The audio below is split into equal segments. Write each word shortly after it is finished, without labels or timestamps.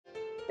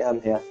Yeah, I'm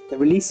here. They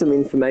released some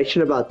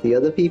information about the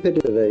other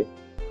FIFA today,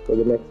 for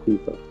the next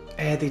FIFA.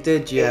 They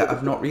did, yeah.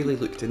 I've not really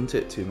looked into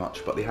it too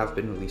much, but they have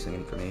been releasing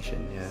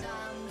information, yeah.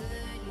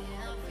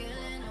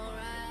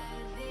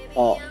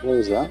 Oh, what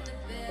was that?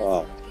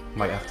 Oh.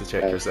 Might have to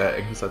check your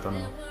settings, I don't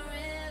know.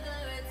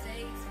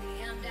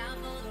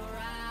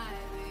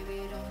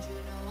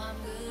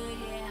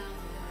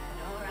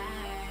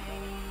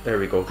 There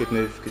we go, good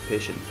move, good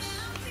patience.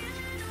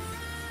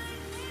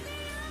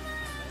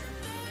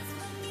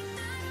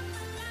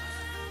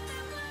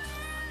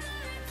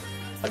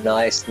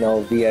 Nice,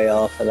 no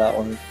VAR for that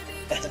one.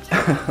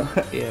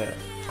 Yeah.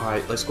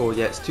 Alright, let's go.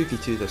 Yeah, it's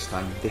 2v2 this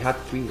time. They had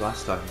 3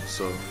 last time,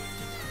 so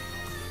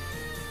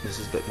this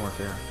is a bit more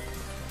fair.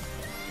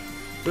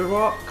 The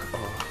Rock!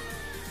 Oh.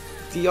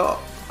 Diop!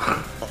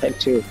 I think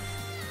too.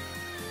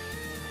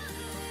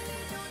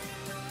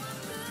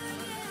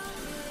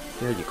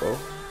 There you go.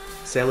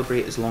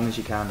 Celebrate as long as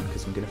you can,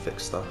 because I'm going to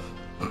fix stuff.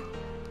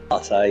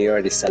 Oh, sorry, you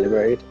already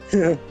celebrated.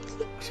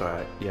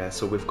 Sorry, yeah,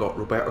 so we've got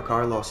Roberto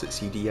Carlos at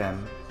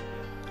CDM,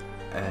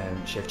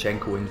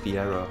 Shevchenko and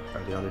Vieira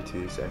are the other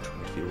 2 central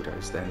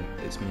midfielders, then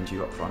it's me and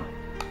you up front.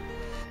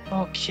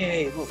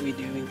 Okay, what are we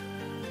doing?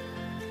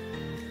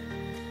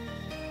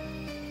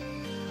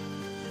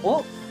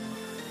 What?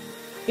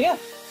 Yeah.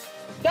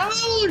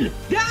 Down!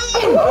 Down!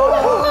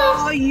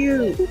 Oh, are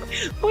you?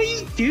 What are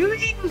you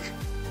doing?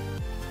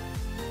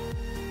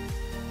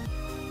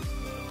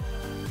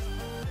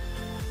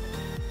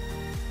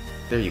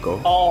 There you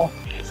go. Oh,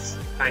 yes.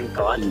 Thank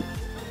God.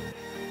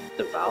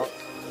 About.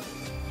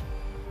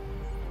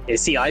 Yeah,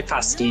 see, I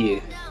passed to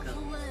you.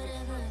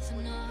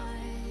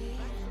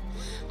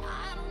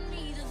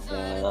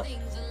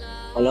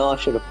 I know I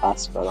should have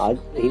passed, man.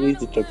 He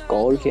needed a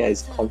goal. Yeah,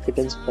 he's a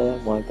confidence player.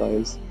 My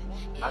guys.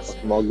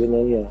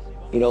 Morgan, yeah.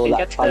 You know, all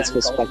that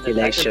transfer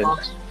speculation.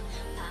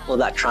 All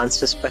that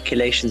transfer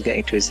speculation is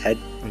getting to his head.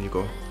 There you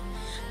go.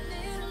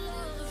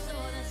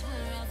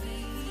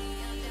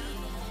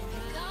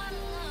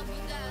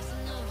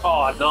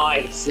 Oh,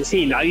 nice.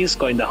 See, now you're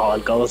scoring the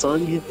hard goals,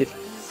 aren't you?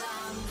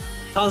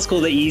 Can't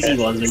score the easy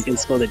ones, but you can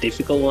score the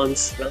difficult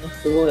ones. No?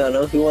 I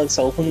know who wants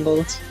open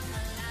goals.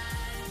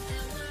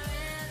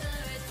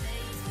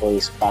 For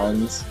his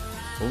fans.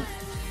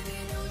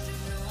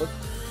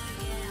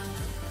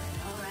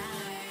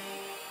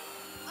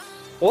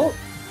 Oh!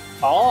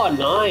 Oh,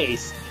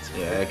 nice!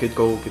 Yeah, good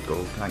goal, good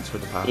goal. Thanks for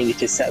the pass. You need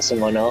to set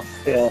someone off,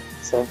 yeah.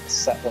 So,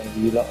 set one of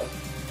you lot.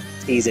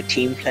 He's a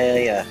team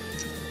player, yeah.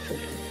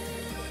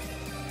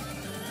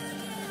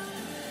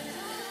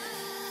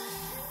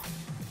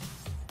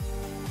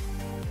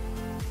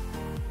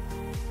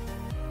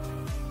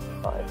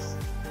 Nice.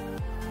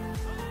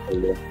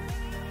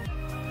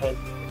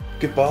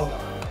 Good ball.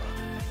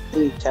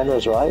 10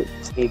 was right.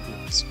 He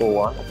score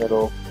one a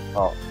little.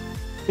 Oh.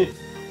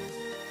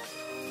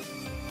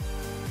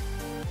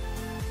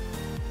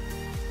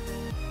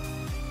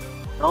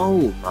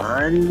 Oh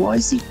man, what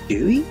is he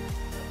doing?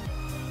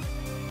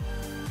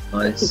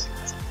 Nice.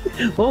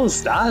 What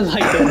was that?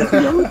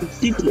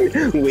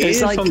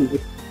 It's like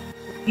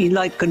he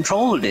like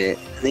controlled it,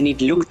 and then he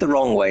looked the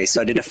wrong way,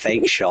 so I did a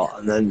fake shot,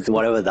 and then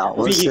whatever that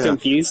was. You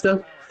confused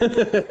him.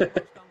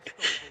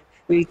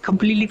 We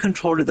completely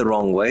controlled it the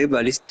wrong way, but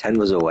at least 10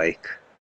 was awake.